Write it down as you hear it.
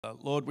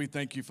Lord, we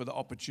thank you for the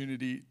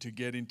opportunity to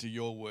get into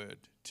your word,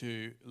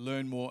 to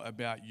learn more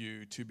about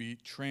you, to be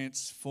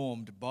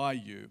transformed by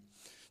you,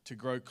 to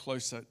grow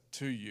closer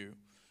to you.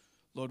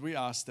 Lord, we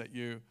ask that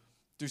you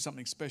do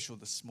something special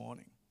this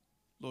morning.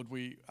 Lord,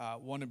 we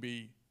want to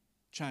be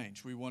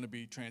changed. We want to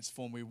be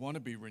transformed. We want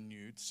to be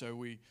renewed. So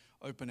we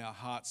open our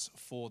hearts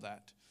for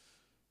that.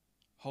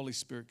 Holy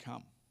Spirit,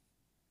 come.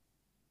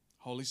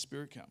 Holy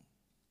Spirit, come.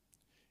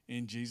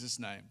 In Jesus'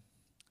 name,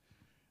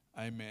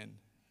 amen.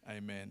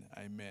 Amen.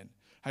 Amen.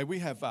 Hey, we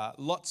have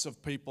lots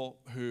of people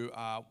who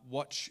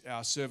watch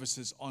our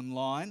services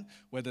online,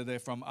 whether they're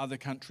from other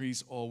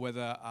countries or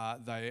whether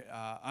they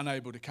are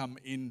unable to come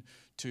in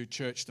to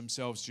church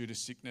themselves due to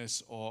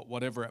sickness or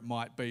whatever it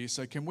might be.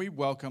 So can we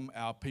welcome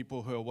our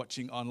people who are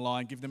watching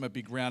online? Give them a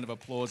big round of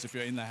applause if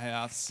you're in the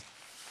house.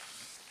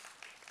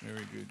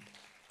 Very good.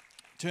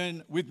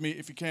 Turn with me,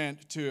 if you can,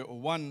 to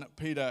 1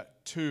 Peter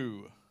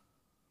 2.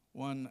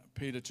 1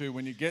 Peter 2.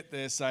 When you get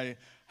there, say,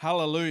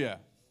 hallelujah.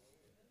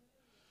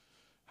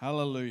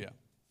 Hallelujah.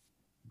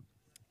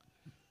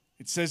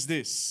 It says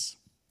this,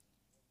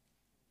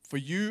 for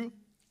you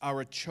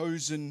are a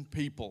chosen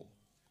people.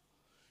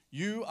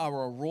 You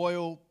are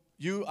royal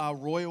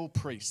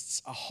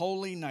priests, a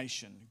holy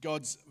nation,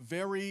 God's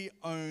very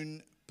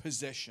own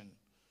possession.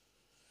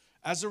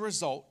 As a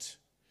result,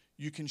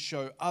 you can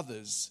show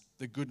others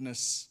the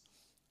goodness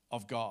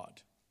of God.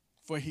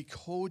 For he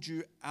called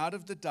you out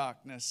of the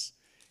darkness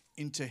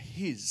into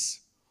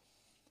his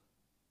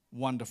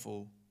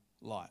wonderful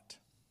light.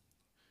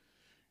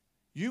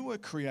 You were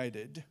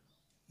created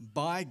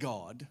by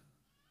God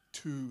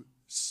to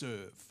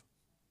serve.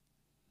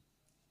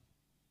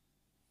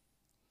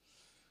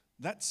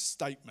 That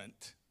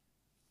statement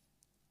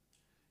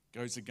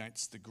goes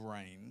against the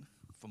grain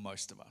for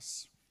most of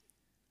us.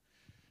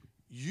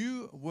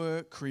 You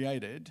were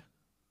created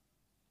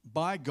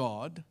by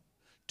God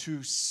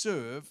to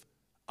serve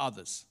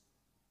others.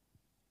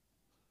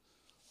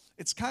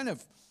 It's kind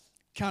of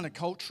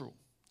countercultural.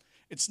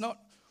 It's not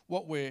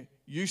what we're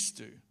used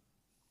to.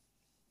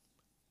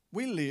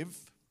 We live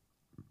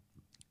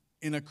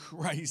in a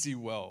crazy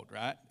world,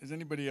 right? Does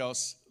anybody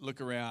else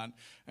look around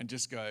and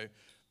just go,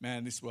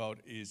 man, this world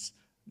is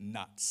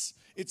nuts?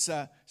 It's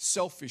a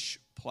selfish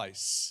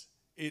place.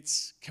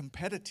 It's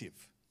competitive.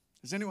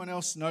 Has anyone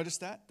else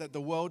noticed that? That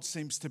the world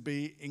seems to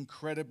be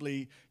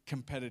incredibly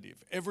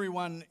competitive.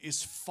 Everyone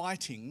is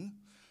fighting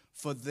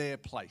for their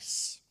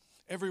place.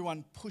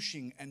 Everyone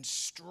pushing and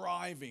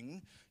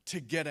striving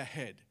to get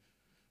ahead.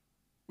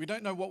 We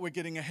don't know what we're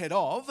getting ahead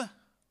of.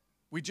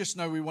 We just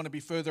know we want to be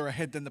further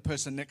ahead than the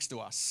person next to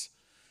us.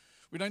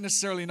 We don't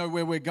necessarily know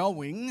where we're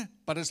going,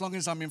 but as long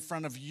as I'm in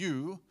front of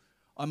you,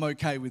 I'm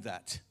okay with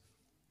that.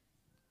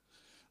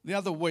 The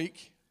other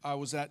week, I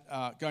was at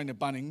going to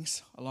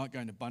Bunnings. I like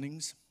going to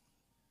Bunnings.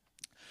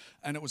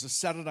 And it was a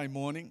Saturday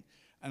morning,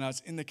 and I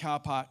was in the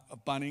car park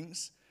of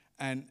Bunnings,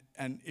 and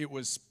it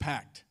was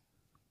packed.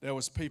 There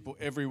was people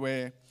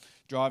everywhere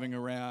driving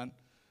around,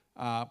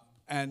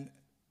 and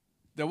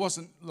there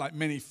wasn't like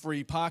many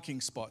free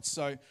parking spots.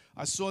 So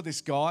I saw this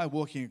guy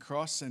walking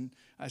across and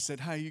I said,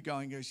 hey, you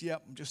going? He goes,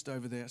 yep, I'm just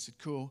over there. I said,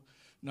 cool,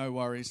 no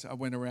worries. I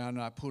went around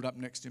and I pulled up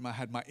next to him. I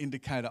had my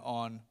indicator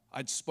on.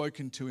 I'd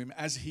spoken to him.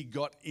 As he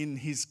got in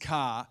his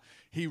car,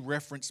 he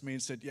referenced me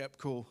and said, yep,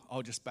 cool,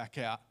 I'll just back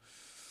out.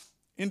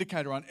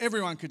 Indicator on.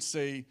 Everyone could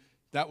see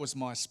that was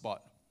my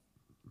spot.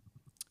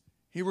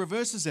 He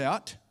reverses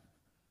out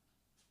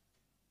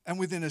and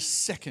within a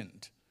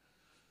second,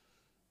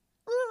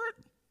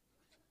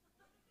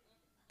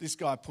 this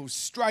guy pulls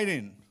straight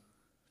in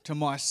to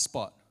my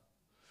spot.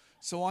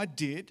 So I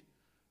did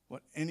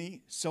what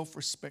any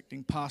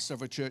self-respecting pastor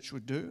of a church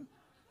would do.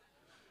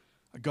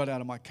 I got out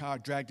of my car,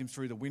 dragged him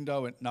through the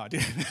window, and no, I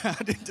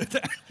didn't do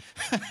that.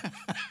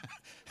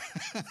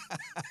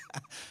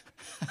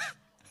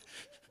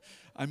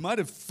 I might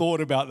have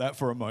thought about that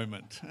for a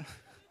moment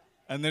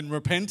and then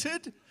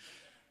repented,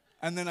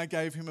 and then I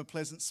gave him a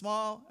pleasant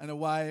smile and a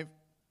wave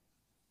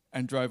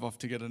and drove off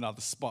to get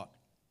another spot.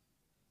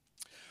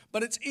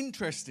 But it's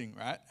interesting,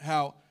 right,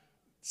 how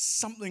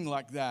something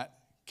like that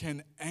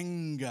can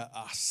anger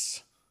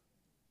us.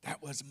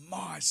 That was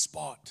my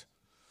spot.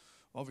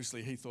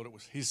 Obviously, he thought it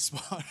was his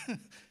spot.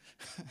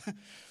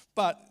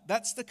 But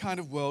that's the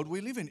kind of world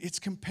we live in. It's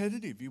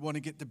competitive. You want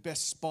to get the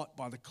best spot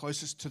by the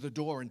closest to the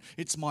door, and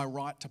it's my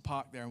right to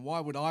park there. And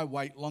why would I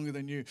wait longer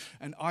than you?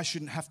 And I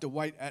shouldn't have to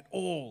wait at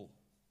all.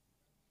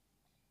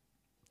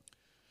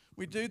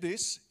 We do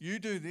this. You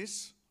do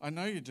this. I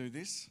know you do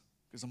this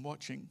because I'm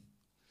watching.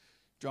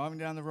 Driving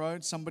down the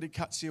road, somebody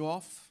cuts you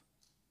off,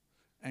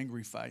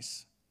 angry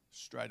face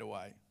straight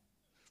away.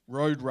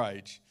 Road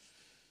rage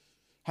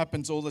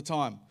happens all the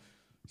time.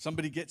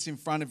 Somebody gets in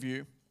front of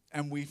you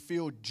and we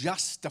feel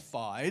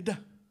justified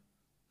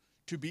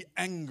to be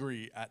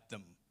angry at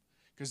them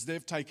because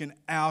they've taken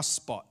our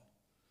spot.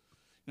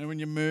 You know, when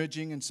you're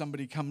merging and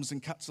somebody comes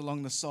and cuts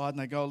along the side and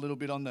they go a little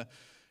bit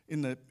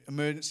in the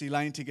emergency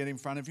lane to get in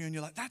front of you and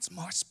you're like, that's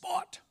my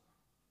spot.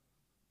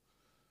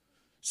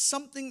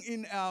 Something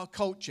in our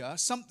culture,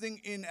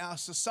 something in our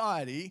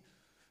society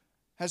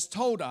has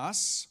told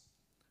us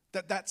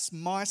that that's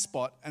my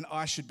spot and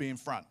I should be in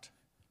front.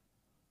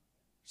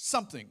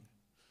 Something.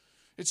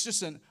 It's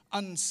just an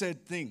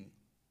unsaid thing.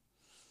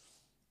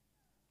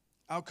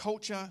 Our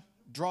culture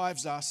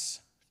drives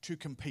us to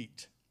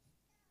compete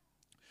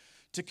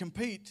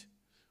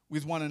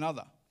with one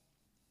another.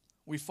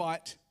 We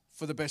fight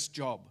for the best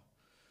job,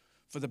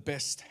 for the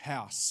best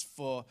house,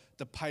 for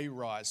the pay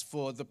rise,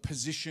 for the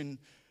position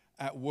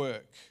at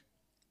work.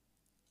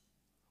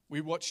 We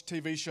watch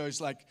TV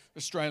shows like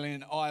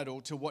Australian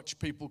Idol to watch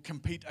people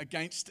compete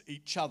against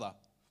each other.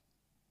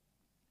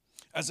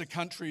 As a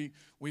country,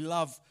 we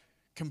love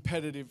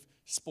competitive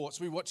sports.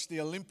 We watch the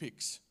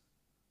Olympics.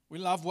 We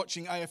love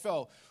watching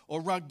AFL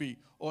or rugby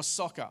or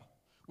soccer.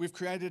 We've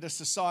created a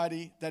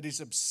society that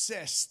is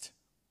obsessed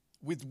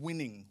with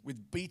winning,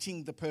 with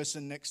beating the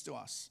person next to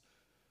us.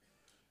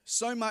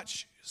 So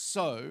much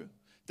so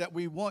that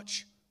we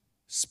watch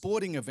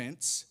sporting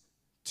events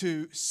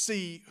to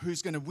see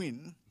who's going to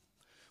win,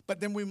 but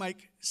then we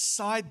make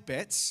side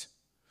bets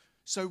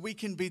so we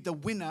can be the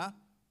winner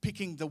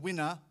picking the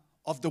winner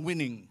of the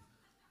winning.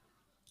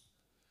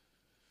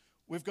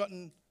 We've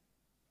gotten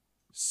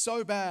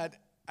so bad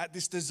at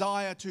this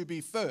desire to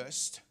be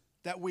first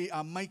that we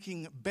are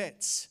making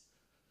bets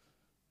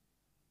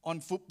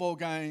on football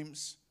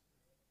games,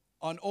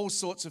 on all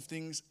sorts of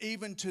things,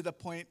 even to the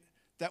point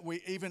that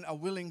we even are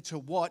willing to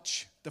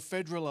watch the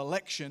federal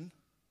election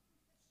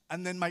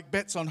and then make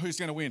bets on who's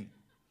going to win.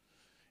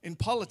 In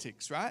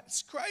politics, right?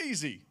 It's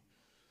crazy.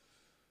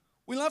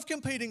 We love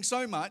competing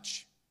so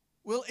much,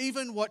 we'll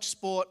even watch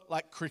sport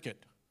like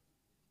cricket.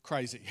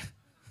 Crazy.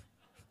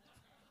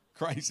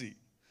 Crazy.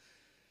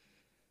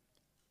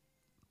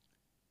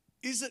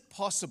 Is it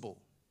possible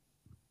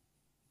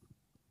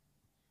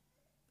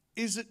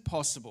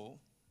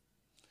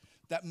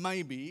that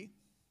maybe,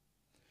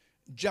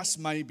 just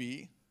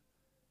maybe,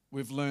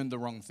 we've learned the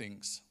wrong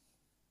things?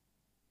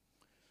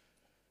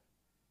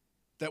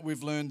 That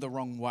we've learned the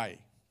wrong way?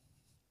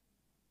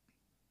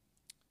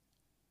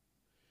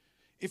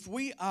 If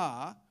we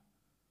are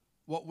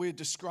what we're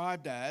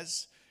described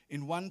as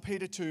in 1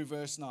 Peter 2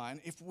 verse 9,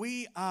 if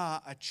we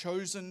are a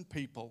chosen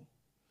people,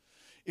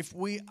 if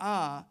we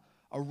are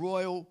a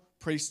royal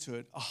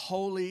priesthood, a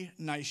holy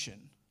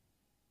nation,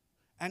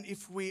 and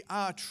if we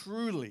are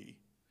truly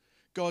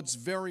God's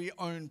very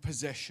own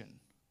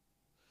possession,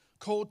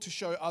 called to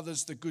show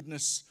others the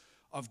goodness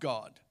of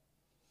God,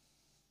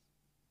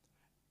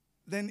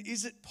 then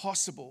is it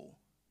possible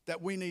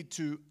that we need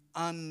to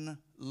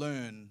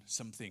unlearn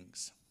some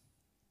things?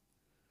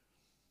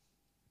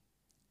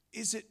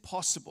 Is it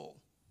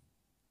possible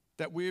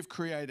that we have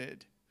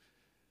created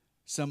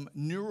some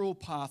neural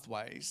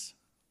pathways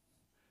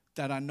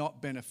that are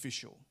not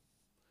beneficial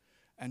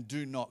and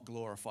do not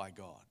glorify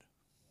God?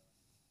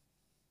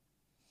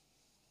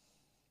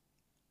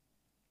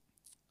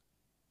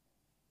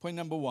 Point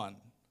number 1,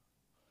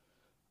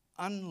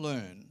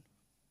 unlearn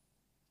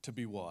to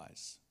be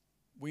wise.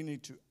 We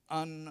need to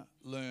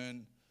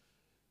unlearn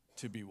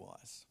to be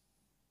wise.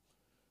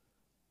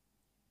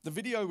 The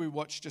video we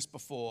watched just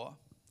before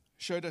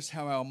showed us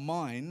how our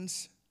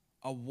minds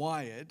are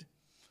wired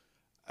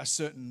a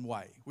certain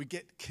way. We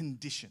get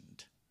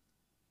conditioned.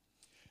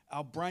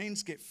 Our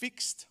brains get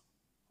fixed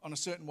on a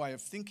certain way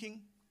of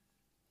thinking,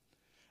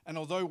 and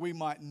although we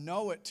might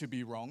know it to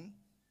be wrong,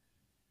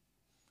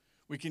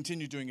 we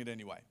continue doing it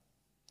anyway.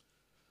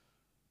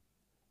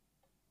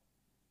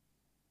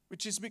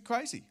 Which is a bit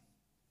crazy.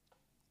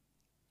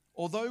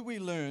 Although we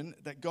learn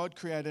that God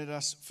created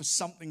us for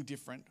something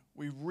different,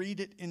 we read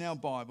it in our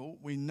Bible,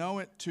 we know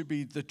it to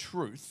be the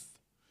truth,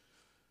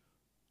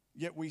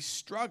 yet we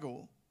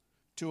struggle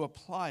to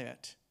apply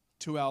it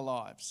to our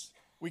lives.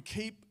 We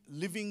keep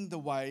living the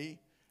way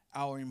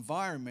our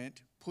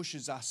environment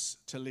pushes us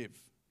to live.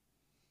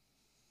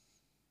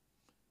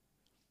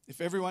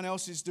 If everyone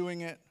else is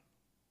doing it,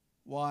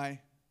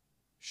 why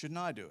shouldn't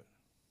I do it?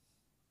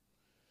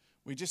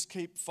 We just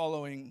keep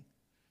following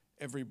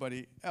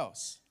everybody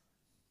else.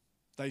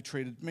 They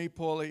treated me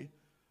poorly,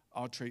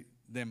 I'll treat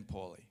them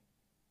poorly.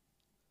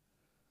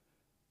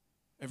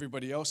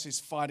 Everybody else is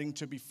fighting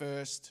to be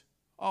first,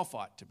 I'll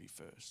fight to be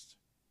first.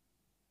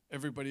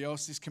 Everybody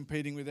else is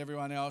competing with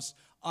everyone else,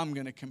 I'm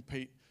going to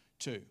compete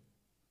too.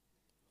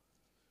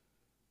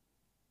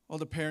 All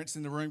the parents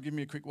in the room, give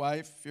me a quick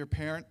wave. If you're a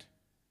parent,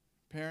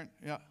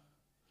 yeah.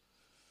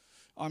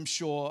 I'm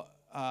sure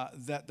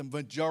that the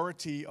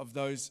majority of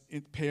those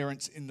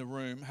parents in the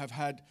room have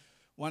had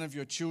one of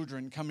your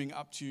children coming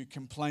up to you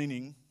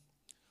complaining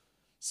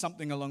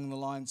something along the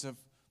lines of,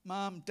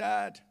 "Mom,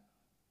 Dad,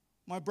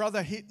 my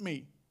brother hit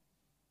me."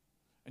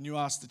 And you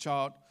ask the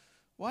child,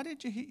 "Why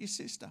did you hit your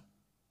sister?"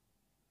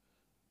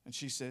 And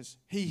she says,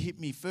 "He hit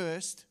me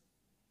first."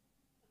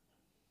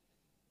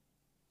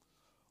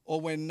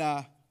 Or when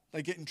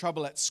they get in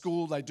trouble at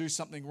school, they do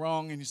something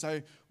wrong, and you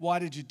say, "Why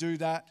did you do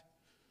that?"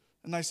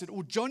 And they said,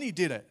 "Oh, Johnny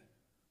did it."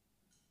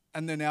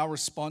 And then our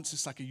response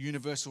is like a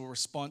universal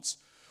response.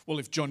 "Well,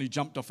 if Johnny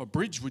jumped off a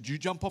bridge, would you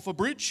jump off a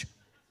bridge?"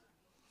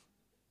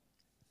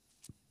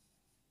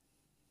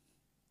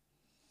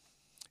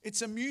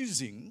 It's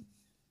amusing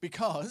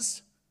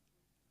because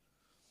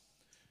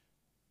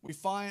we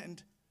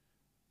find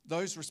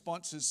those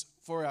responses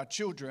for our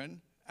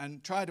children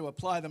and try to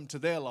apply them to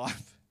their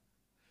life,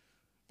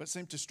 but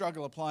seem to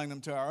struggle applying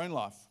them to our own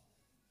life.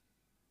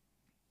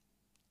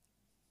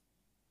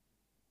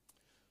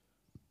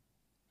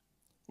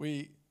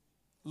 We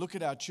look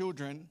at our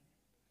children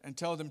and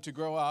tell them to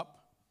grow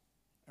up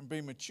and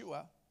be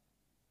mature,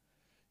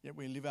 yet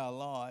we live our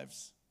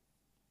lives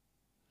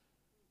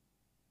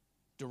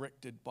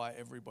directed by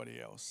everybody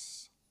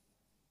else.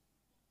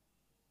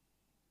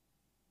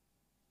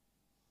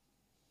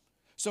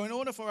 So in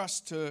order for us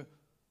to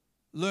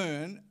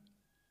learn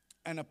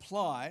and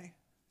apply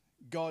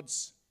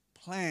God's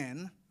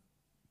plan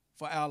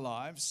for our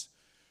lives,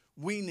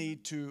 we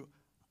need to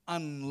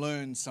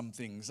unlearn some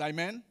things.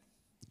 Amen?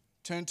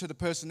 Turn to the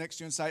person next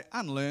to you and say,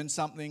 unlearn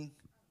something.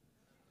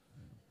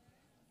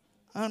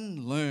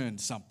 Unlearn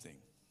something.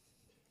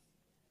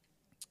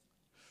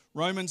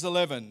 Romans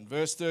 11,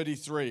 verse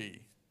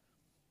 33.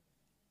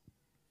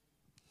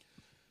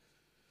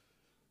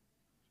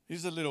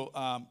 Here's a little,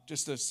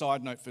 just a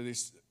side note for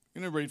this.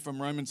 I'm going to read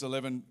from Romans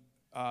 11,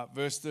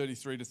 verse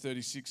 33 to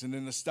 36, and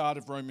then the start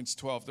of Romans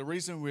 12. The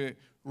reason we're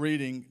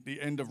reading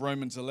the end of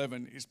Romans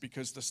 11 is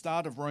because the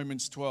start of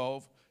Romans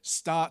 12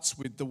 starts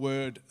with the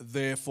word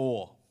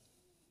therefore.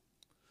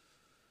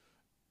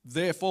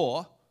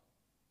 Therefore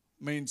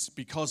means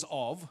because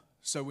of,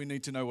 so we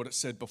need to know what it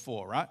said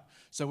before, right?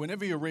 So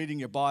whenever you're reading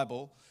your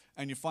Bible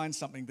and you find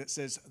something that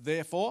says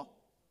therefore,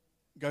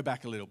 go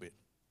back a little bit.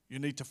 You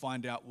need to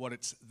find out what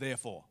it's there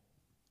for.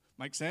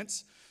 Make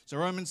sense? So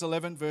Romans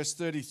 11, verse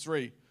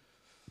 33.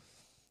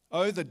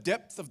 Oh, the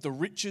depth of the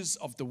riches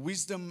of the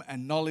wisdom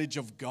and knowledge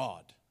of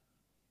God.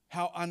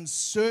 How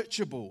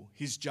unsearchable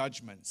his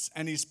judgments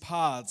and his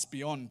paths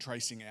beyond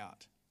tracing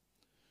out.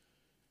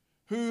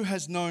 Who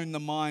has known the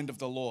mind of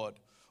the Lord,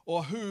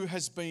 or who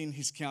has been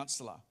his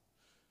counselor?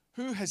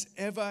 Who has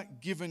ever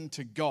given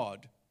to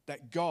God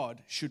that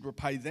God should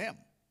repay them?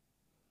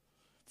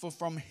 For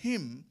from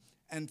him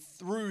and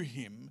through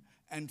him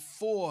and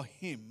for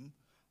him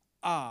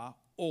are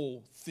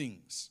all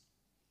things.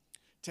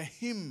 To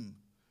him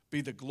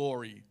be the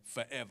glory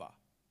forever.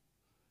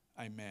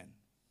 Amen.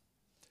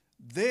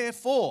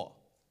 Therefore,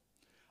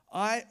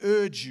 I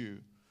urge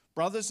you,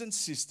 brothers and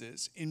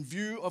sisters, in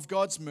view of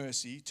God's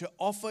mercy, to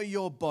offer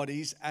your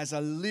bodies as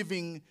a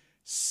living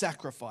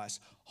sacrifice,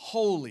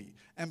 holy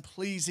and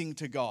pleasing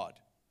to God.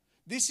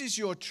 This is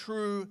your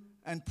true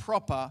and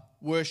proper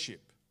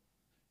worship.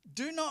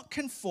 Do not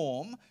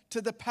conform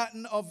to the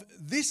pattern of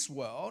this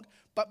world,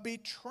 but be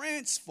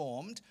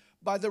transformed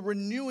by the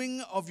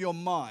renewing of your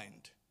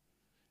mind.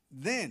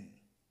 Then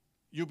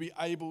you'll be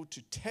able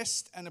to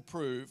test and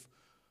approve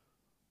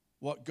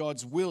what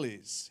God's will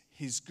is,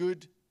 his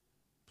good,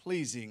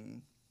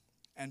 pleasing,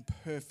 and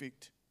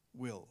perfect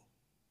will.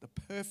 The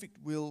perfect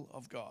will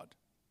of God.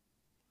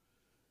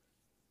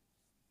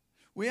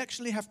 We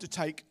actually have to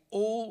take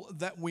all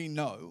that we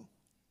know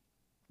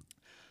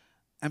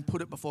and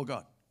put it before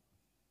God.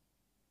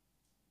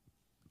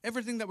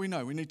 Everything that we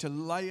know, we need to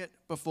lay it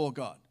before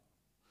God.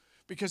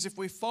 Because if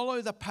we follow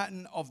the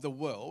pattern of the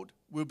world,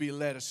 we'll be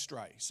led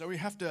astray. So we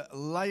have to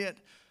lay it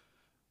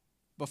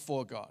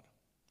before God.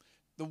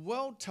 The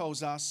world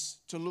tells us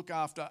to look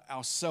after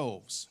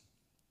ourselves.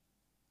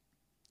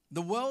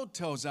 The world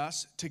tells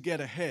us to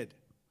get ahead.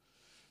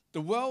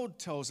 The world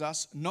tells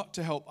us not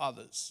to help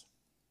others.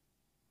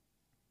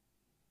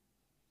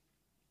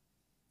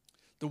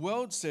 The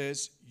world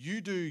says, you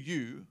do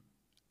you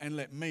and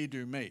let me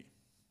do me.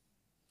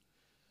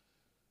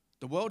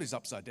 The world is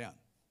upside down.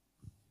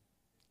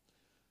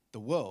 The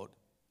world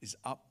is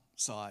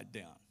upside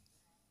down.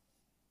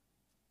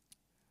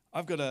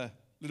 I've got a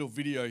little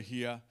video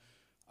here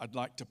I'd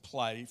like to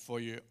play for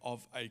you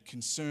of a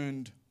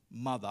concerned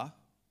mother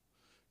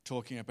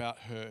talking about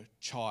her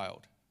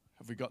child.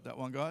 Have we got that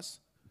one, guys?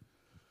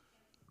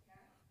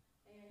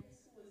 And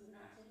this school is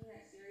not taking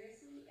that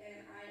seriously,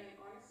 and I am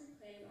honestly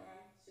planning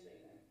on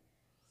suing them.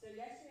 So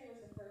yesterday was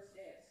the first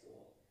day of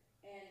school,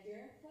 and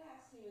during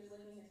class he was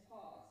licking his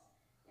paws,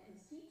 and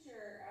his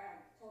teacher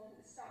told him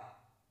to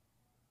stop,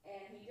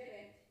 and he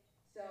didn't.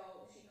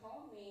 So she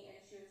called me and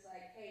she was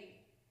like,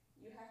 hey,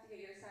 you have to get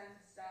your son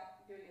to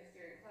stop doing this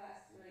during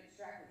class. It's really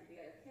distracting to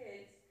the other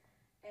kids.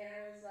 And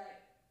I was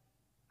like,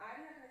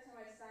 I'm not going to tell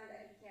my son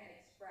that he can't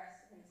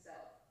express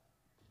himself.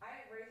 I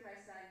have raised my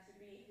son to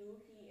be who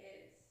he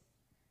is.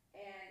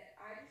 And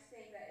I just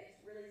think that it's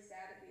really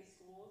sad that these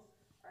schools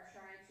are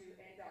trying to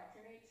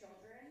indoctrinate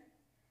children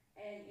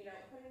and,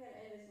 putting them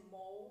in this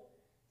mold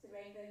to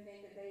make them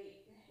think that they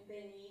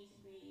need to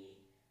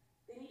be,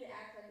 they need to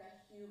act like a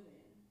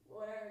human,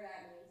 whatever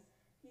that means.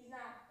 He's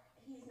not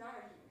a human.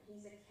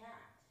 He's a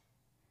cat.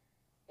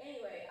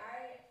 Anyway,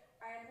 I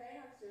am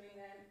planning on suing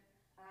them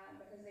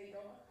because they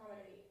don't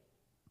accommodate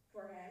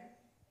for him.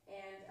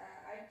 And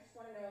I just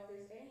want to know if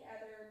there's any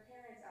other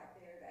parents out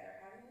there that are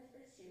having this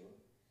issue,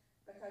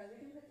 because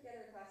we can put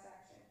together a class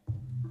action.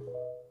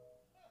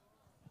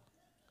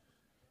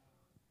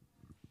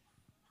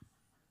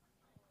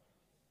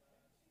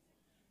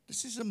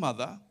 This is a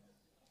mother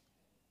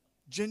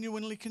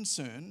genuinely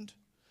concerned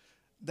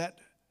that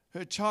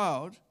her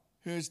child,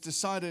 who has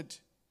decided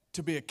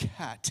to be a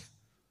cat,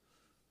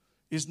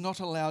 is not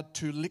allowed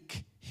to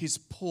lick his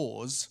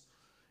paws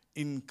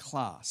in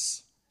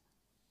class.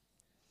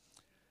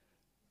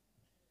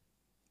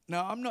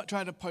 Now, I'm not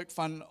trying to poke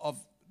fun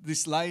of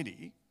this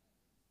lady.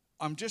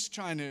 I'm just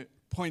trying to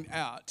point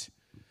out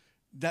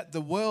that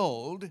the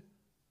world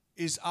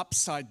is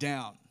upside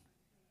down.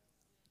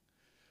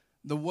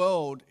 The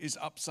world is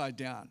upside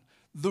down.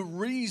 The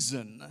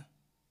reason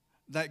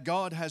that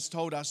God has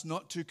told us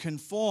not to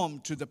conform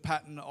to the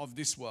pattern of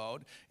this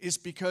world is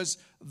because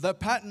the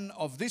pattern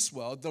of this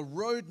world, the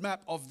roadmap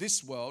of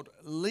this world,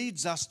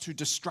 leads us to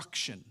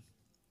destruction.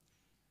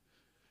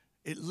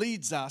 It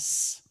leads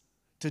us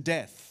to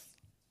death.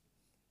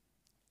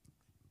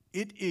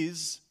 It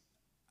is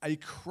a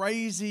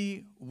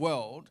crazy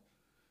world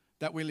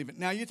that we live in.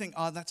 Now you think,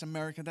 oh, that's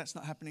America, that's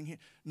not happening here.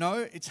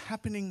 No, it's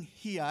happening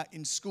here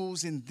in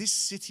schools in this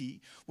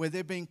city where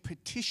they're being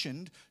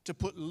petitioned to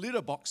put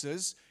litter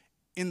boxes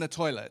in the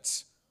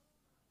toilets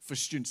for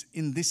students.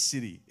 In this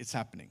city, it's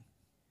happening.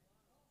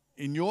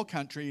 In your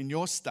country, in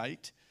your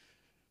state,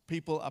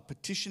 people are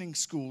petitioning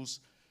schools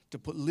to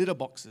put litter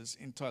boxes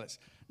in toilets.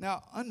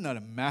 Now, I'm not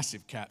a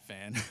massive cat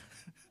fan,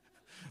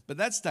 but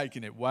that's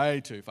taking it way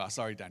too far.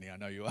 Sorry, Danny, I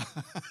know you are.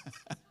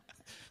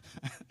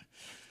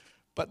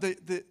 But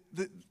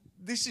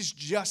this is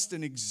just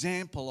an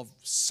example of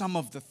some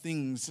of the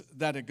things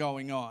that are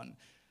going on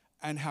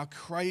and how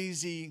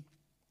crazy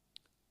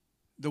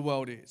the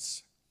world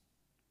is.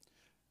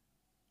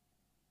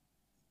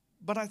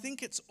 But I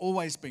think it's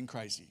always been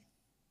crazy.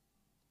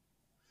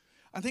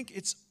 I think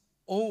it's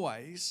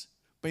always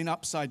been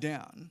upside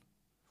down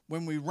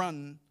when we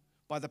run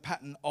by the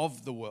pattern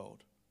of the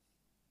world.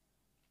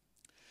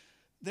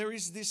 There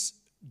is this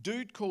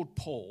dude called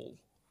Paul.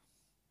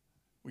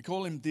 We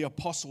call him the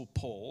Apostle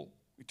Paul.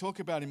 We talk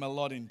about him a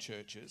lot in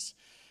churches.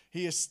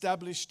 He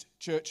established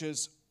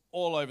churches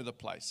all over the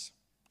place,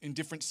 in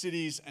different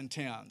cities and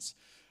towns.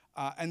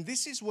 And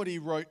this is what he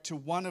wrote to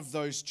one of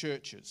those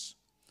churches.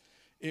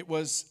 It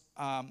was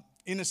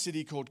in a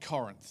city called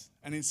Corinth.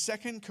 And in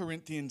 2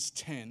 Corinthians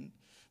 10,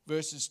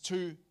 verses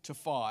 2 to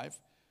 5,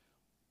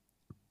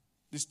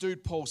 this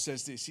dude Paul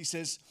says this. He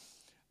says,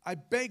 I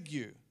beg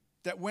you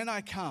that when I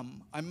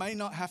come, I may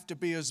not have to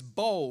be as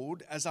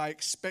bold as I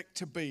expect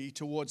to be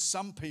towards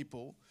some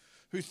people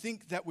who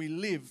think that we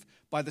live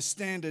by the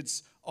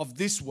standards of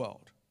this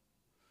world.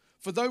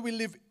 For though we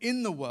live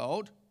in the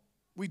world,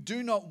 we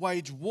do not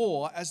wage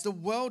war as the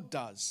world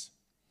does.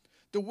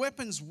 The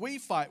weapons we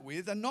fight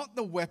with are not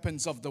the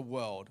weapons of the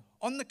world.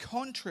 On the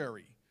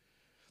contrary,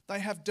 they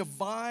have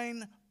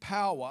divine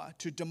power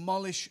to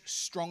demolish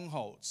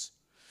strongholds.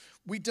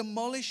 We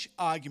demolish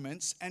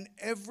arguments and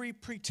every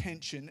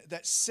pretension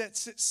that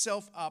sets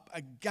itself up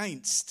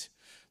against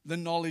the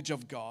knowledge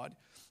of God,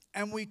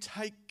 and we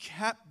take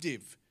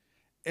captive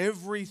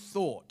every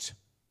thought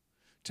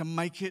to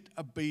make it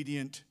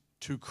obedient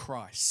to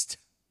Christ.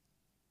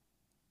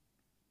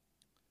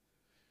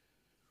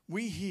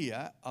 We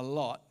hear a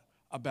lot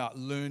about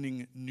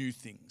learning new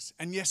things,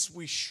 and yes,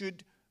 we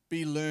should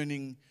be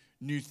learning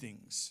new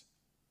things.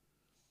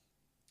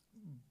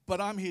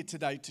 But I'm here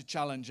today to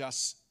challenge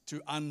us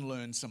to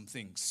unlearn some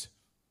things.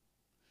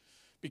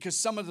 Because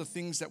some of the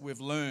things that we've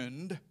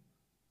learned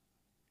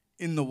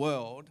in the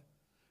world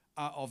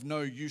are of no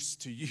use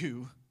to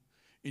you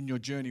in your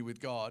journey with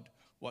God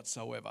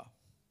whatsoever.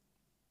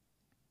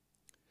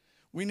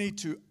 We need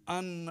to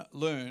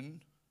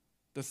unlearn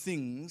the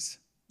things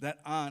that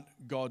aren't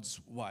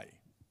God's way.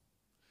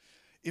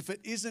 If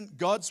it isn't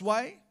God's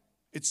way,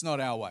 it's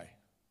not our way.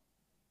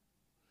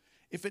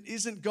 If it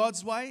isn't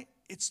God's way,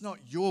 it's not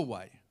your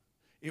way.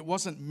 It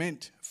wasn't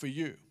meant for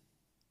you.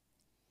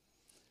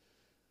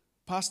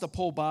 Pastor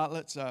Paul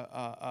Bartlett's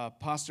a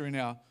pastor in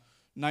our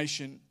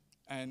nation,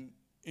 and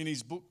in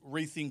his book,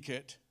 Rethink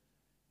It,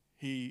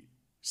 he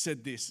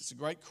said this. It's a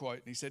great quote.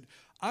 And he said,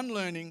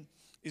 unlearning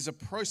is a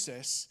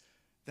process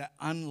that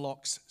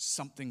unlocks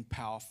something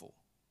powerful.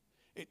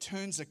 It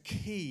turns a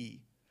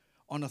key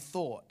on a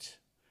thought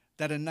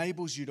that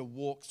enables you to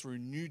walk through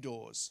new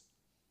doors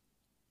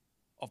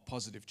of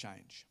positive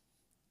change.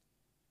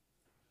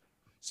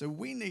 So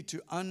we need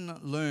to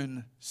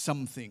unlearn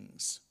some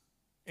things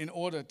in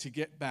order to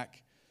get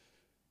back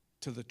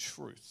to the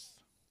truth.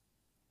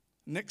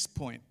 Next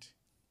point,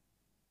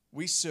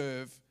 we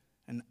serve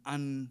an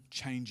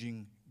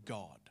unchanging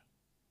God.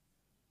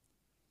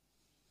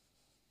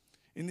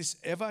 In this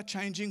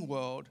ever-changing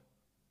world,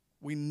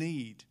 we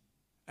need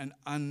an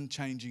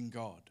unchanging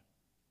God.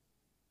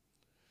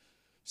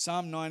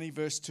 Psalm 90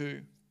 verse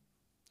 2,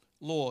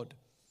 Lord,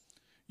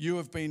 you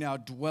have been our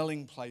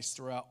dwelling place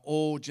throughout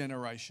all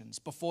generations.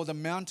 Before the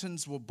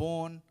mountains were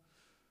born,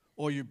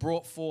 or you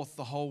brought forth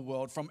the whole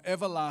world, from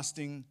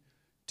everlasting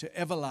to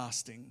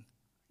everlasting,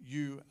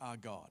 you are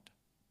God.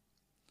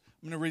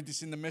 I'm going to read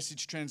this in the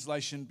Message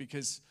translation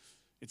because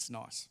it's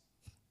nice.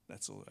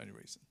 That's the only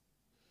reason.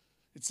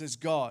 It says,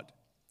 God,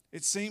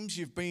 it seems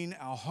you've been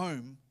our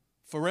home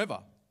forever.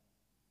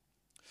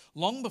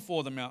 Long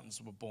before the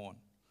mountains were born,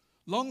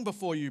 long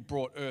before you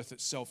brought earth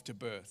itself to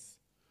birth.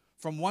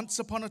 From once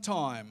upon a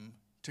time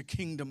to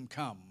kingdom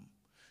come,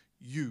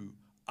 you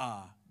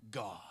are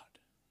God.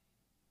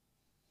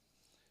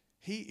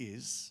 He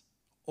is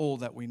all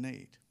that we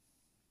need.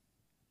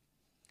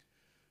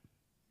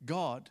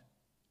 God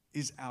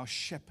is our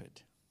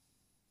shepherd.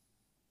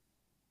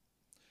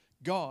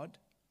 God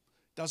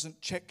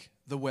doesn't check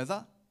the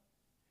weather.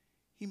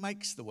 He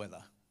makes the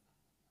weather.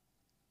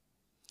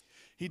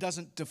 He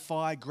doesn't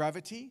defy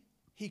gravity.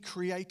 He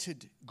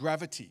created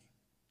gravity.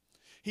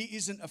 He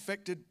isn't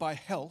affected by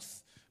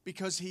health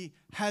because he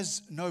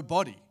has no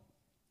body.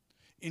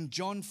 In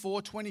John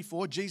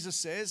 4:24, Jesus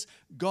says,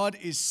 God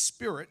is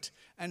spirit,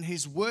 and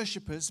his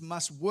worshippers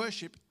must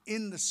worship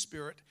in the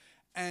spirit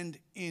and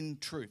in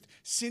truth.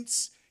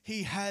 Since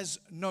he has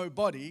no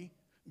body,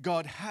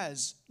 God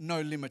has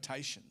no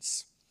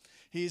limitations.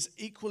 He is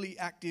equally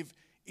active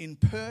in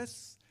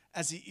Perth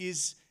as he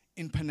is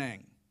in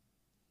Penang,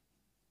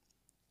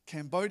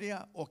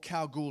 Cambodia or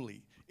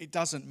Kalgoorlie. It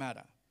doesn't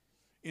matter.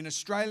 In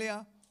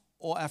Australia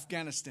or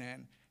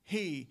Afghanistan,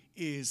 he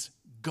is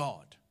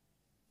God.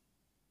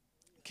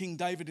 King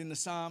David in the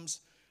Psalms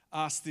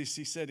asked this.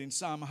 He said in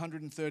Psalm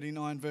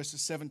 139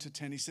 verses 7 to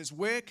 10, he says,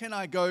 "Where can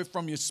I go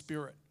from your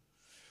spirit?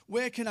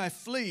 Where can I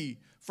flee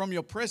from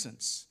your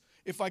presence?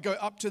 If I go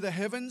up to the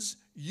heavens,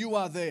 you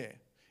are there.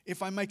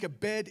 If I make a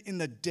bed in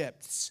the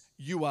depths,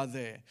 you are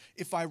there.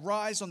 If I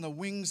rise on the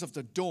wings of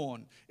the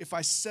dawn, if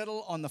I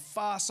settle on the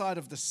far side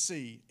of the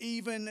sea,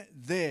 even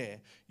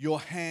there your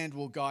hand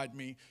will guide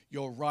me,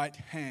 your right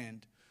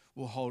hand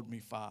will hold me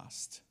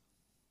fast."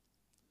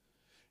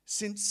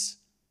 Since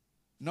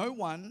no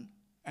one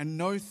and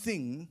no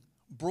thing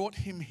brought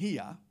him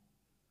here,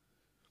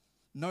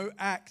 no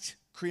act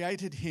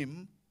created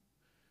him,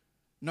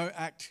 no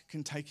act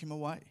can take him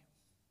away.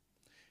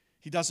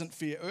 He doesn't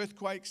fear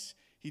earthquakes.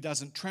 He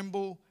doesn't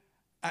tremble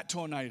at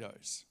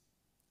tornadoes.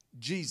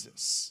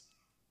 Jesus,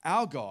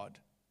 our God,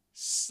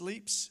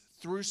 sleeps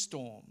through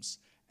storms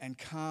and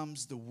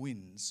calms the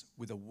winds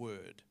with a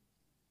word.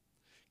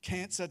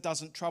 Cancer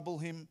doesn't trouble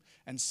him,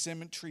 and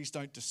cemeteries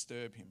don't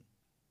disturb him.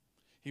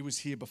 He was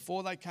here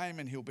before they came,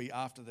 and he'll be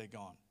after they're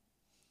gone.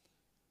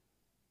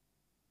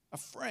 A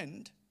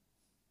friend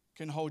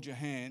can hold your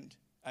hand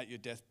at your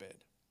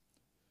deathbed,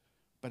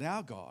 but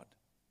our God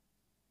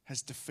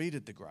has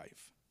defeated the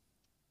grave.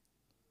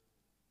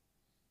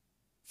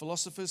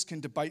 Philosophers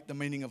can debate the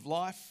meaning of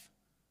life,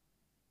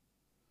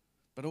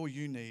 but all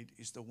you need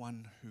is the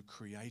one who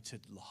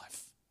created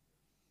life.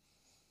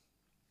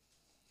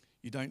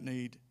 You don't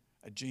need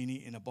a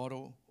genie in a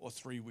bottle or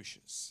 3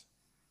 wishes.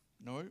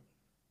 No,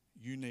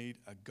 you need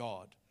a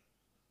God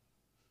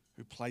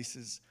who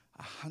places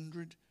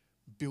 100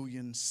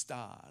 billion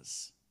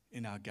stars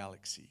in our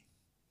galaxy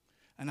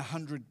and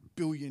 100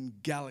 billion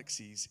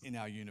galaxies in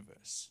our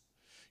universe.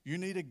 You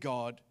need a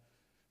God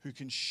who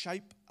can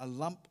shape a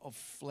lump of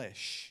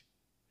flesh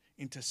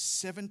into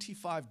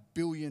 75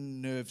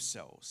 billion nerve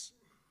cells,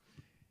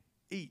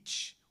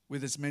 each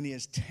with as many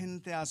as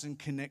 10,000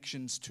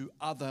 connections to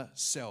other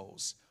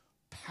cells,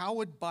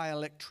 powered by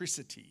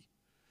electricity,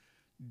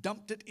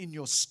 dumped it in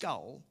your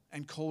skull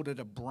and called it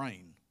a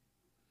brain.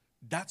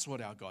 That's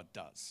what our God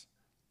does.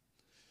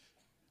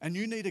 And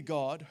you need a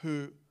God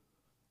who,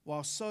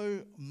 while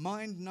so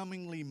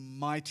mind-numbingly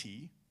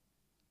mighty,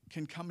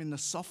 can come in the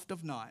soft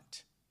of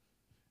night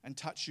and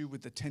touch you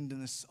with the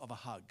tenderness of a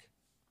hug.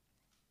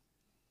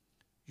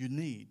 You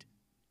need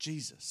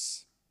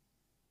Jesus,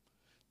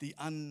 the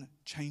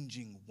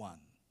unchanging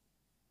one.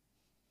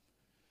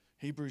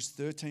 Hebrews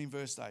 13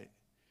 verse 8,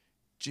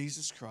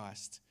 Jesus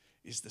Christ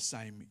is the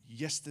same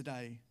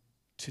yesterday,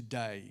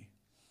 today,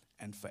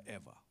 and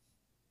forever.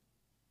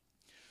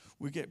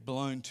 We get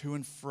blown to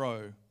and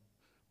fro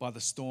by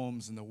the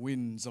storms and the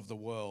winds of the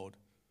world,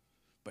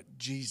 but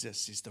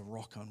Jesus is the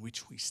rock on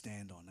which we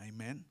stand on.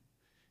 Amen?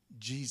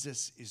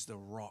 Jesus is the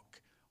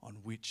rock on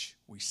which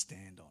we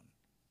stand on.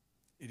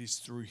 It is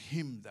through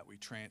him that we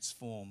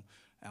transform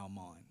our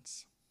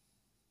minds.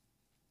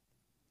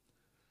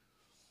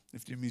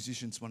 If the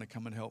musicians want to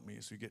come and help me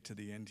as we get to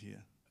the end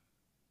here.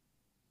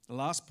 The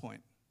last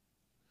point,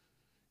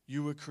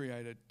 you were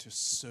created to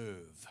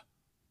serve.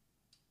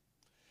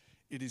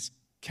 It is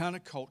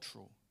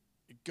countercultural.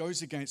 It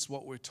goes against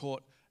what we're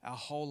taught our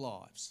whole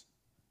lives.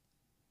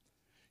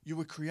 You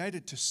were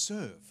created to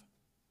serve,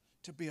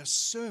 to be a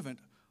servant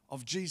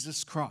of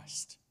Jesus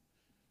Christ.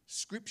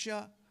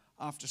 Scripture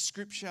after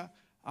scripture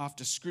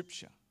after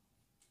scripture.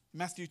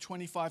 Matthew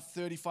 25,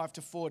 35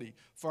 to 40.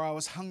 For I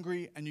was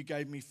hungry and you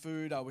gave me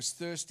food. I was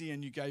thirsty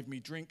and you gave me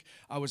drink.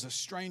 I was a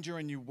stranger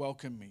and you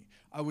welcomed me.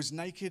 I was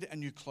naked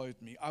and you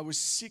clothed me. I was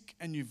sick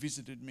and you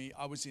visited me.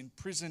 I was in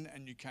prison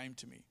and you came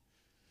to me.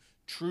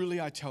 Truly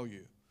I tell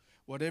you,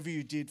 whatever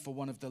you did for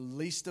one of the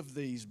least of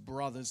these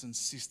brothers and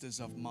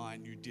sisters of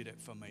mine, you did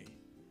it for me,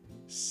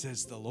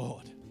 says the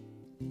Lord.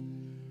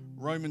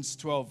 Romans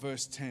 12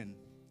 verse 10.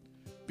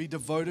 Be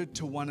devoted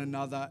to one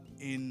another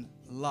in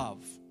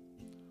love.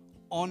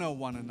 Honor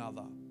one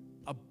another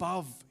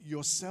above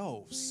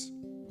yourselves.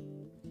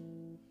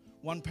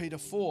 1 Peter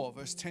 4,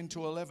 verse 10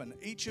 to 11.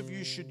 Each of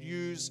you should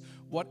use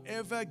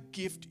whatever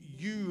gift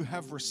you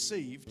have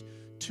received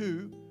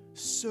to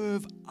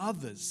serve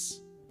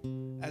others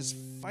as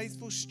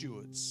faithful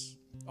stewards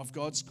of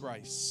God's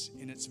grace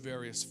in its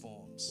various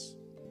forms.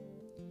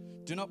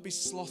 Do not be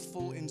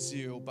slothful in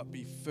zeal, but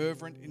be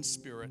fervent in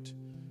spirit.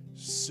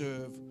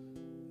 Serve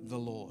the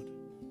Lord.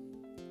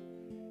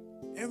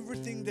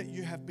 Everything that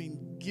you have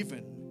been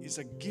given is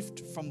a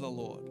gift from the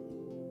Lord.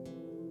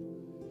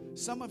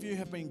 Some of you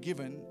have been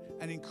given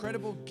an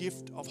incredible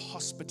gift of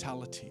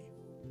hospitality.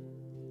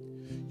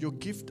 Your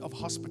gift of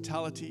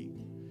hospitality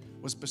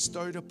was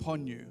bestowed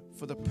upon you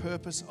for the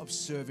purpose of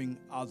serving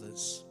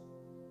others.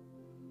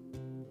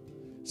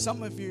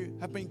 Some of you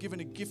have been given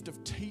a gift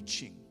of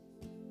teaching.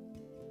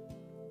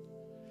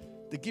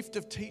 The gift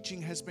of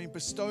teaching has been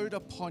bestowed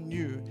upon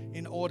you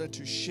in order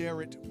to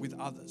share it with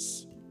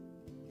others.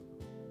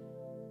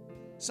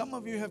 Some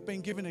of you have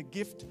been given a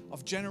gift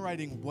of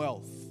generating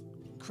wealth.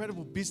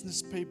 Incredible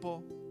business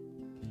people,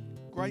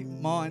 great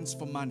minds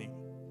for money.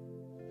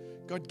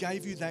 God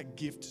gave you that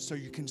gift so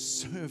you can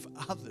serve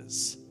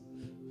others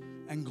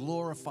and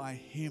glorify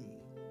Him.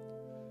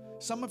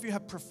 Some of you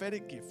have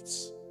prophetic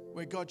gifts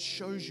where God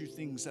shows you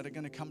things that are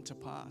going to come to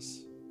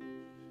pass.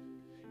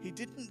 He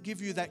didn't give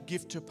you that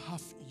gift to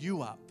puff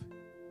you up.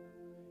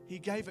 He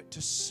gave it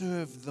to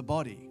serve the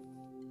body,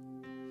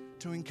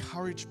 to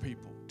encourage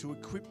people, to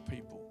equip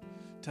people,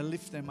 to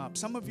lift them up.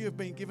 Some of you have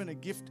been given a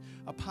gift,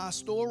 a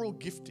pastoral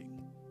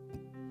gifting,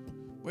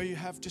 where you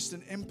have just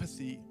an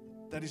empathy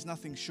that is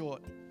nothing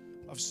short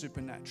of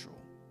supernatural.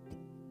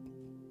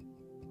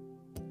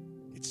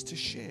 It's to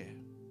share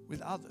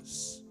with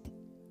others.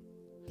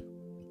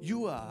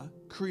 You are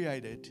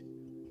created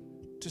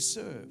to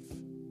serve.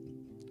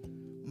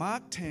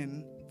 Mark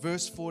 10,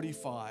 verse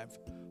 45,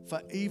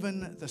 for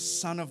even the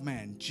Son of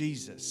Man,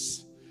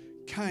 Jesus,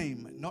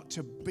 came not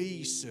to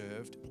be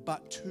served,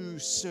 but to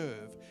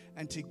serve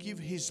and to give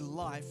His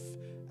life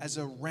as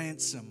a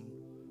ransom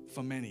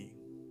for many.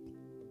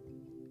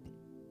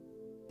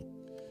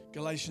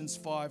 Galatians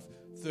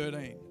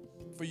 5:13,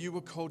 for you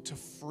were called to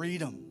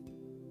freedom.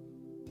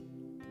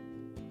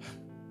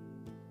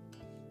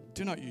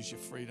 Do not use your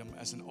freedom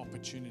as an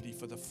opportunity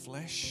for the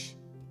flesh,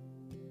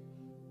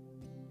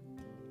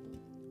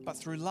 but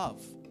through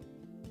love,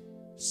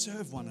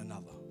 serve one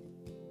another.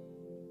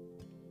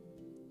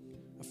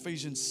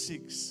 Ephesians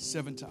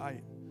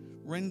 6:7-8,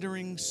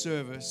 rendering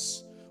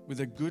service with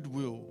a good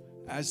will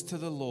as to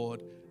the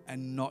Lord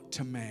and not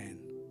to man,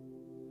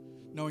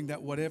 knowing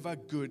that whatever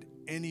good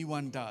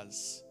anyone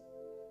does,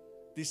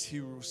 this he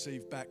will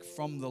receive back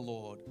from the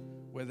Lord,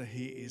 whether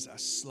he is a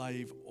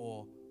slave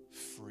or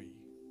free.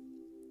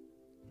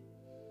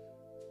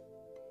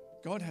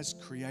 God has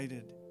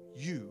created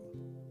you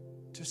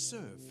to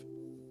serve.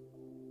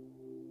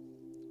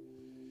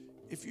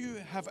 If you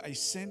have a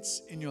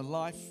sense in your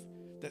life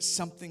that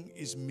something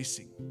is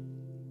missing,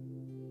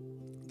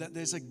 that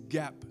there's a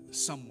gap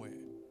somewhere,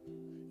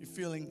 you're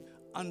feeling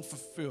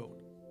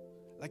unfulfilled,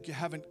 like you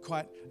haven't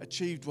quite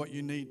achieved what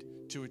you need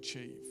to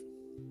achieve,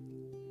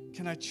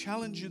 can I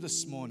challenge you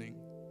this morning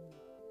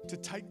to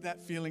take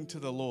that feeling to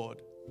the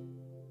Lord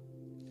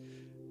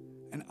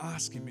and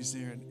ask Him, is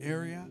there an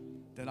area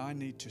that I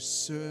need to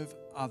serve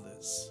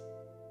others?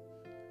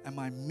 Am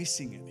I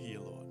missing it here,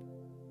 Lord?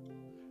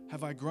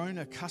 Have I grown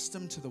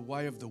accustomed to the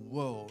way of the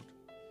world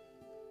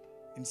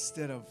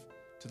instead of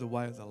to the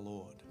way of the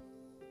Lord?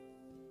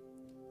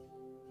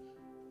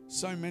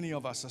 So many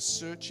of us are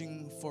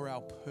searching for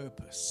our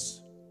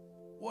purpose.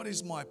 What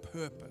is my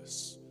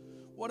purpose?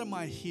 What am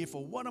I here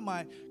for? What am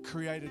I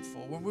created for?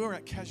 When we were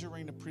at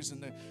Casuarina Prison,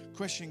 the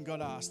question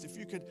God asked, if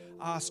you could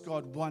ask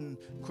God one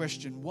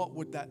question, what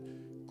would that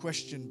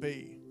question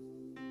be?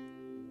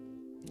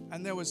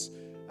 And there was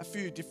a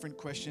few different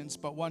questions,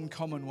 but one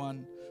common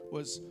one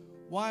was,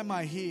 why am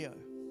I here?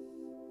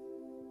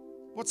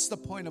 What's the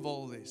point of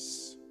all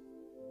this?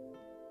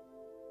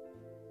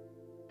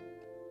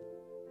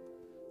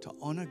 To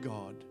honor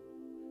God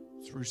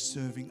through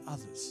serving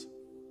others.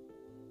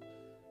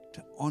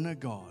 To honor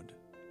God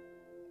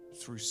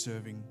through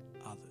serving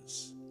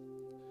others.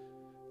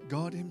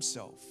 God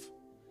Himself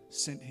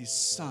sent His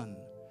Son,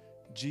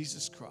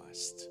 Jesus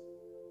Christ,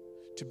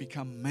 to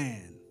become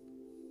man,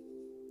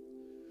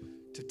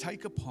 to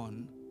take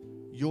upon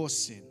your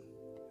sin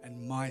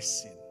and my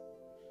sin,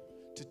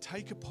 to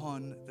take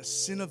upon the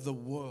sin of the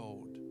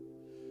world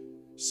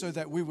so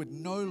that we would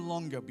no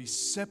longer be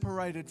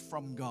separated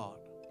from God,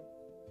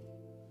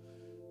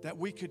 that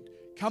we could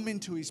come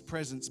into His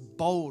presence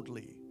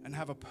boldly and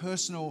have a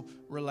personal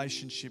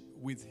relationship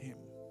with Him.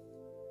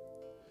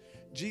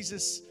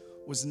 Jesus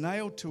was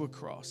nailed to a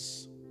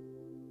cross.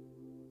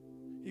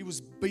 He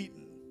was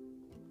beaten,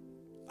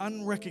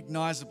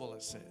 unrecognizable,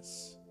 it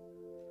says,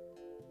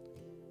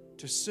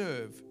 to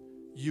serve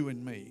you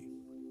and me.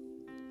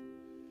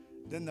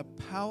 Then the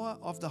power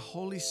of the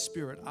Holy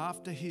Spirit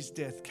after His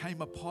death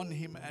came upon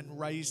Him and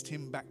raised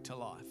Him back to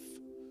life,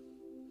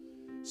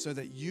 so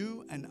that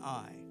you and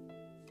I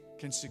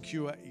can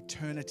secure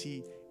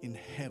eternity in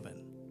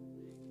heaven.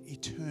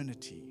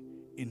 Eternity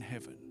in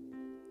heaven.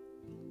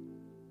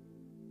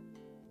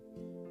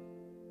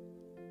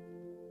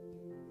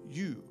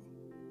 You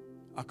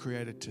are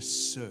created to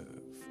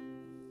serve.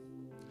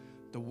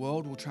 The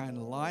world will try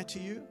and lie to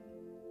you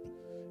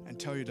and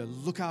tell you to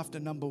look after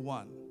number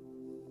one,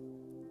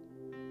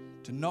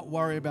 to not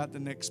worry about the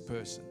next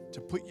person,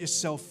 to put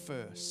yourself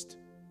first.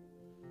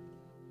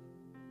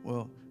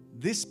 Well,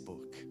 this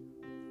book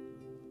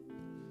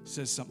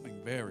says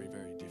something very,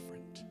 very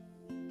different.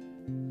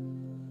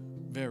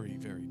 Very,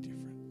 very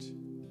different.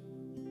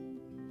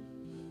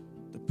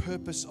 The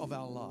purpose of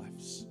our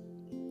lives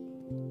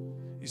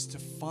is to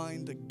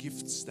find the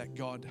gifts that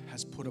God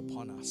has put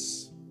upon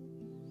us,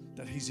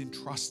 that He's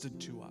entrusted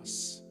to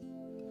us,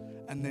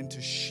 and then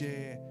to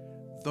share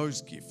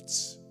those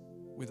gifts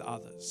with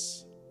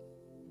others.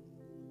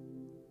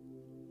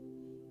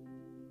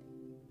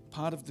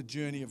 Part of the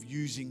journey of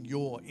using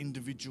your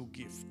individual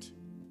gift,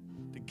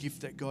 the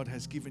gift that God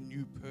has given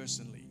you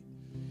personally,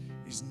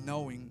 is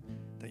knowing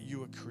that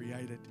you are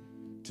created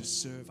to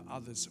serve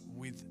others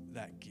with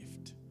that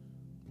gift.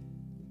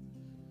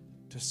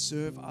 To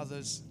serve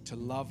others, to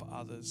love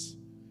others,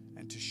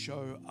 and to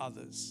show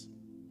others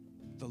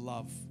the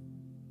love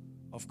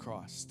of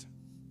Christ.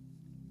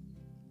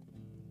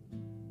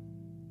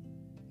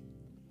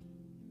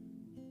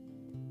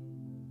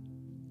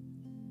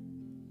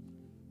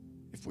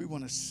 If we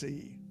want to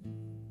see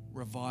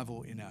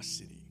revival in our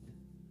city,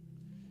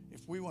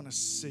 if we want to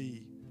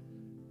see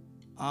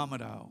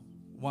Armidale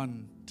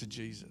won to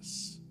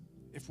Jesus,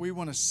 if we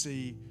want to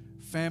see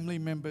family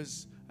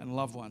members and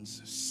loved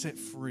ones set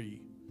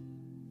free,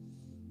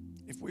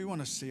 if we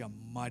want to see a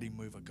mighty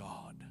move of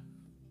God,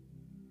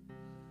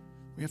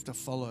 we have to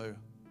follow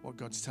what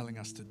God's telling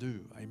us to do.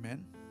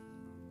 Amen?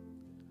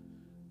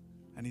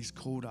 And He's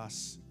called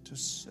us to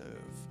serve,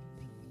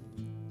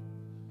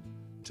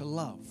 to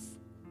love,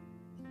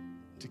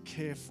 to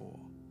care for,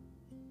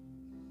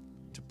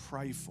 to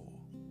pray for,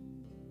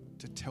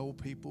 to tell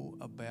people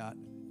about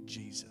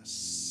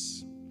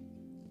Jesus.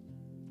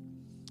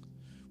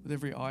 With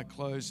every eye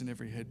closed and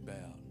every head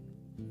bowed.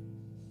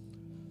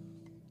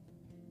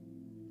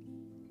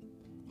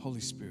 Holy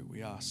Spirit,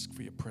 we ask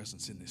for your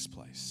presence in this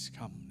place.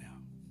 Come now.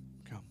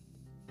 Come.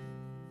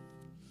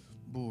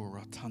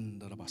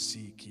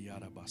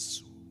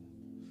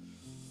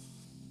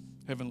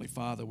 Heavenly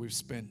Father, we've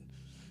spent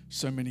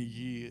so many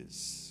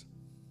years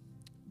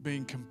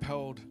being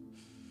compelled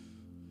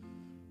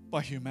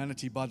by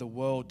humanity, by the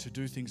world, to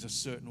do things a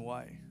certain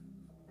way.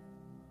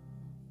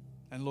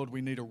 And Lord,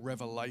 we need a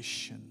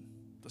revelation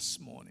this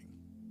morning.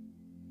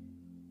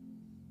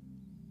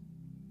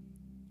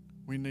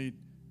 We need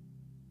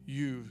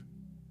you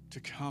to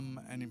come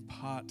and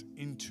impart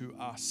into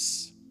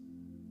us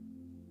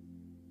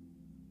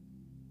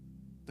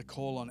the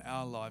call on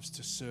our lives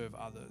to serve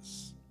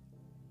others.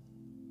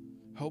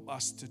 Help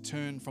us to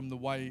turn from the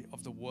way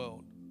of the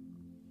world,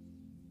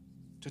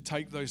 to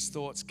take those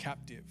thoughts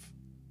captive,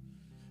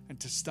 and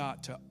to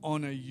start to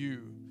honor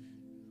you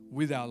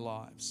with our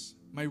lives.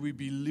 May we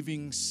be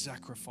living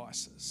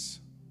sacrifices.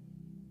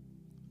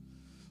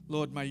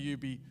 Lord, may you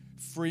be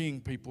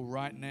freeing people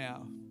right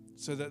now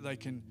so that they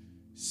can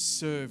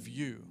serve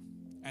you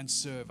and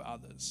serve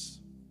others.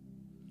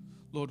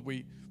 Lord,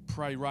 we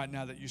pray right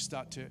now that you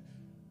start to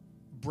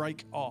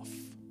break off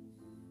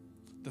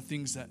the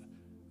things that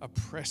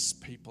oppress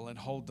people and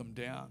hold them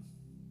down.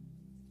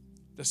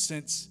 The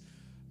sense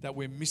that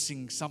we're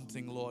missing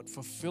something, Lord.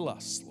 Fulfill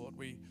us, Lord.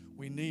 We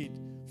need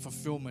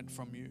fulfillment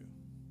from you.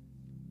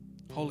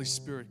 Holy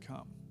Spirit,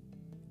 come.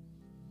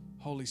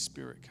 Holy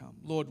Spirit, come.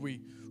 Lord,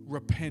 we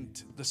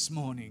repent this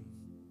morning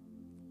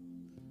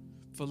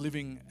for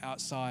living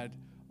outside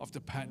of the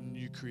pattern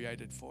you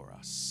created for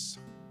us.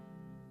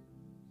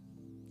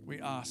 We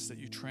ask that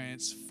you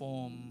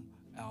transform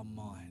our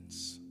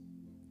minds.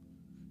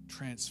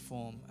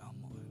 Transform our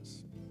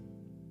minds.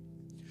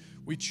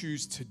 We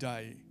choose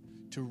today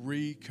to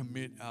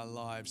recommit our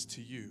lives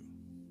to you,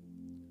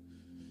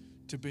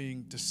 to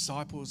being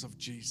disciples of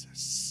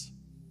Jesus,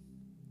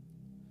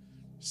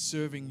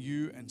 serving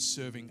you and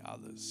serving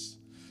others.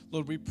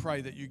 Lord, we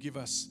pray that you give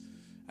us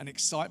an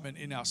excitement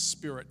in our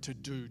spirit to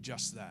do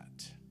just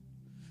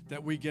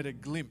that we get a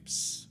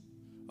glimpse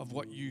of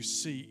what you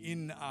see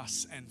in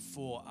us and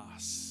for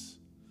us.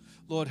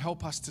 Lord,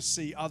 help us to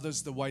see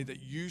others the way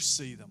that you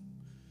see them,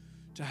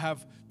 to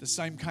have the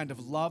same kind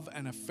of love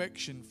and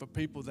affection for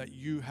people that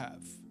you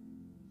have.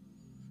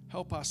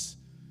 Help us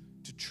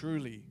to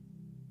truly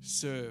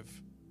serve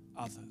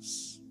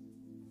others.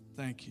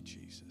 Thank you,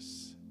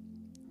 Jesus.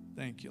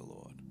 Thank you,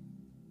 Lord.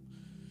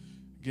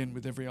 Again,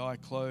 with every eye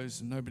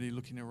closed and nobody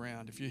looking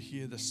around, if you're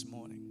here this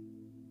morning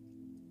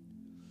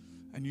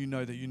and you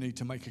know that you need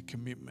to make a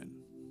commitment,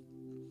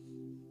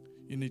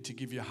 you need to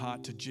give your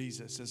heart to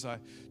Jesus. As I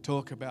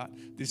talk about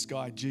this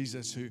guy,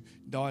 Jesus, who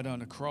died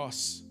on a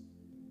cross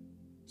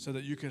so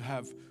that you could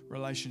have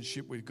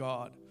relationship with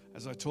God.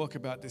 As I talk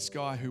about this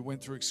guy who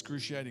went through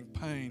excruciating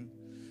pain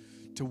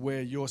to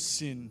wear your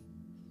sin,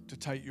 to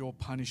take your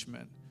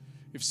punishment.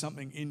 If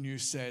something in you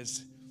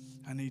says,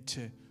 I need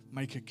to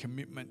make a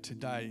commitment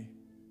today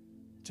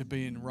to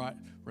be in right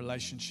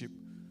relationship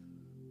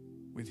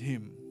with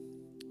him,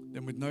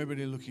 then with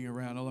nobody looking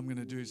around, all I'm going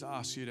to do is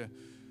ask you to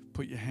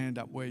put your hand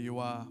up where you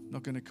are. I'm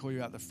not going to call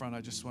you out the front.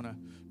 I just want to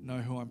know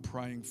who I'm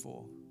praying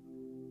for.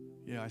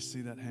 Yeah, I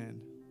see that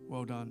hand.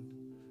 Well done.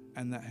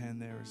 And that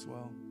hand there as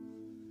well.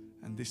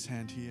 And this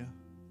hand here.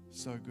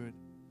 So good.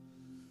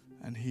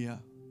 And here.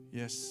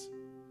 Yes.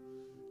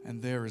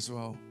 And there as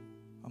well.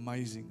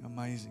 Amazing,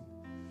 amazing.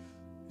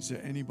 Is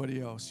there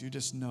anybody else? You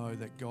just know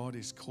that God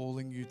is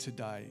calling you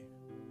today.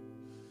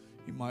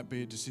 It might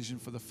be a decision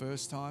for the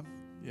first time.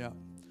 Yeah.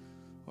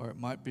 Or it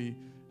might be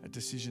a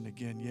decision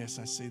again. Yes,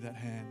 I see that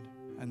hand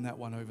and that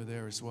one over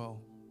there as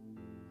well.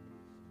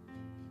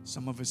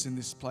 Some of us in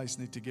this place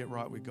need to get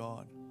right with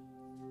God.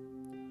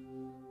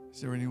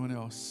 Is there anyone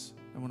else?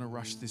 I don't want to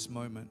rush this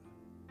moment.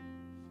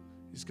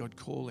 Is God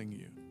calling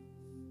you?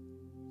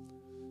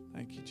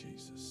 Thank you,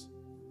 Jesus.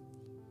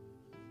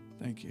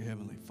 Thank you,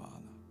 Heavenly Father.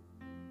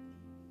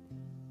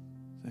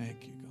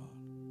 Thank you,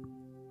 God.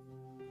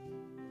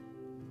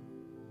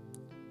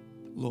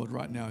 Lord,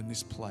 right now in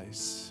this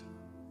place,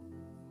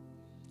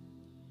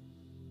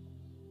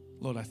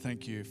 Lord, I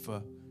thank you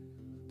for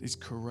these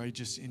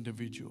courageous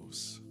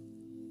individuals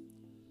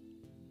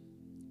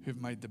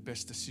who've made the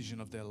best decision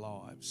of their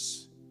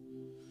lives,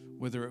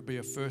 whether it be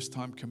a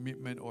first-time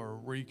commitment or a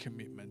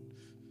recommitment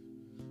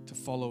to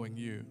following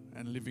you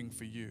and living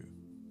for you.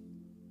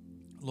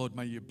 Lord,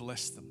 may you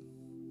bless them.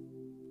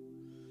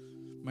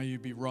 May you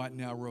be right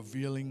now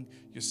revealing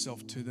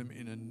yourself to them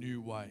in a new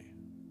way.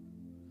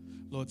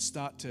 Lord,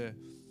 start to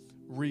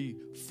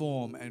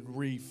reform and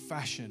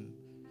refashion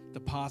the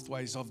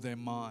pathways of their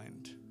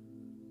mind.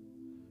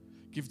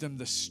 Give them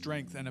the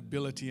strength and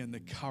ability and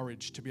the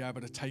courage to be able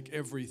to take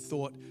every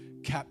thought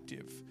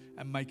captive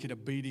and make it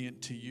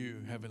obedient to you,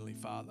 Heavenly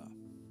Father.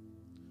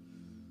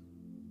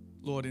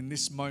 Lord, in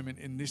this moment,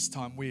 in this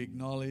time, we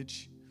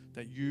acknowledge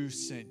that you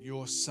sent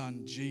your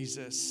Son,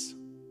 Jesus,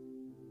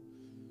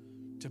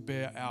 to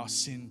bear our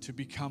sin, to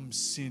become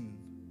sin,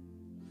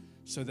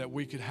 so that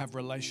we could have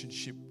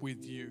relationship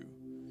with you.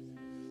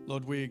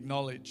 Lord, we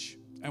acknowledge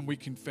and we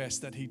confess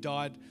that he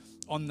died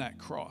on that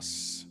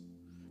cross,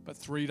 but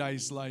 3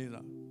 days later,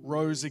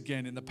 rose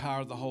again in the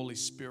power of the Holy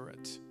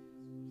Spirit,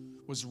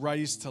 was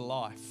raised to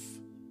life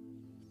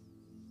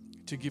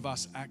to give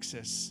us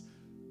access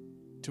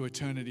to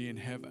eternity in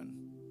heaven.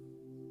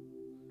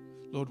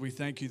 Lord, we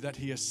thank you that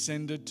he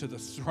ascended to the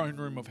throne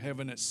room of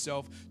heaven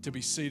itself to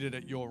be seated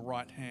at your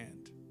right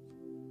hand.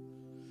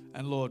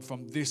 And Lord,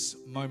 from this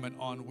moment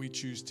on, we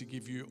choose to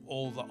give you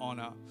all the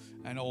honor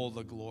and all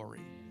the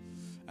glory.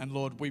 And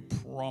Lord, we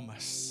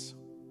promise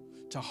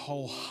to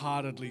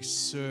wholeheartedly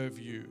serve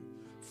you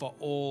for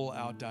all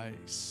our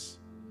days.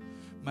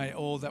 May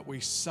all that we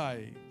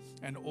say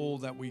and all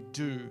that we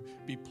do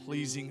be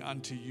pleasing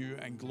unto you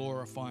and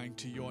glorifying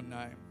to your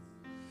name.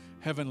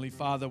 Heavenly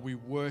Father, we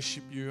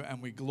worship you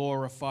and we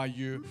glorify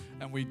you,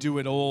 and we do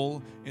it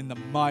all in the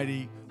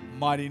mighty,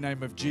 mighty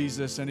name of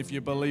Jesus. And if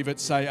you believe it,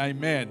 say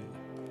amen.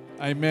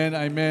 Amen,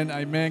 amen,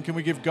 amen. Can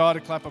we give God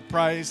a clap of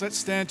praise? Let's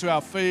stand to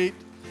our feet.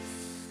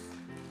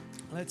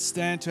 Let's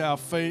stand to our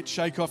feet,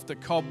 shake off the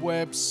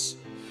cobwebs.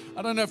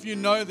 I don't know if you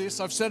know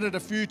this. I've said it a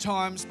few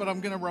times, but I'm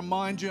going to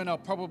remind you, and I'll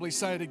probably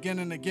say it again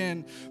and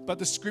again. But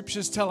the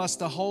scriptures tell us,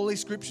 the Holy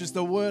Scriptures,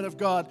 the Word of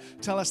God,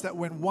 tell us that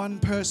when one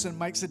person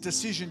makes a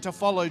decision to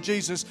follow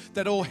Jesus,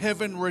 that all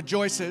heaven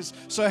rejoices.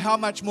 So how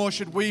much more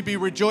should we be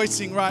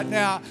rejoicing right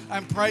now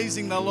and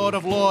praising the Lord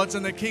of Lords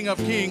and the King of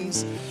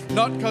Kings?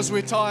 Not because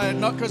we're tired,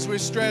 not because we're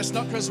stressed,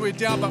 not because we're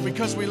down, but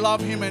because we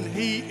love Him and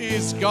He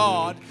is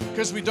God.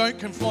 Because we don't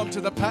conform to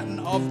the pattern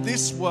of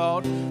this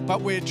world,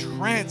 but we're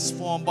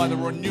transformed by the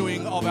renewing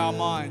of our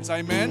minds.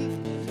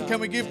 Amen. Can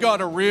we give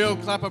God a real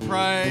clap of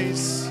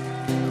praise?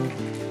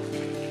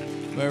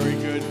 Very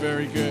good,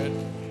 very good.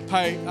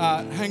 Hey,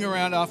 hang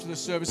around after the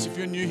service. If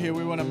you're new here,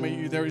 we want to meet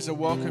you. There is a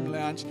welcome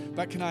lounge.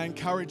 But can I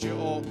encourage you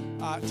all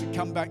to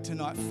come back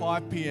tonight,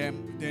 5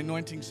 p.m. The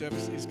anointing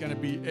service is going to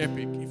be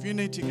epic. If you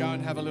need to go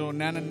and have a little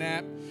nana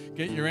nap,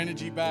 get your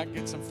energy back,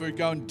 get some food,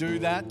 go and do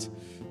that.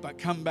 But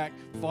come back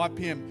 5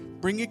 p.m.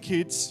 Bring your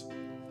kids,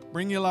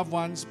 bring your loved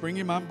ones, bring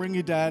your mum, bring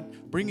your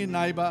dad, bring your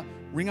neighbor,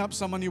 ring up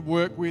someone you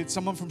work with,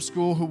 someone from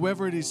school,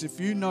 whoever it is. If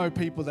you know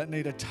people that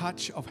need a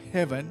touch of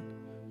heaven,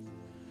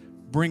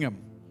 bring them.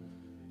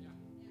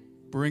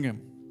 Bring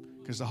them,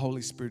 because the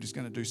Holy Spirit is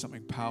going to do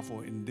something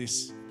powerful in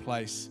this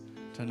place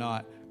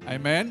tonight.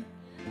 Amen?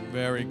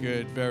 Very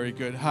good, very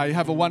good. Hey,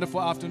 have a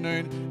wonderful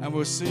afternoon, and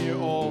we'll see you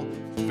all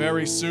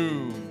very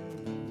soon.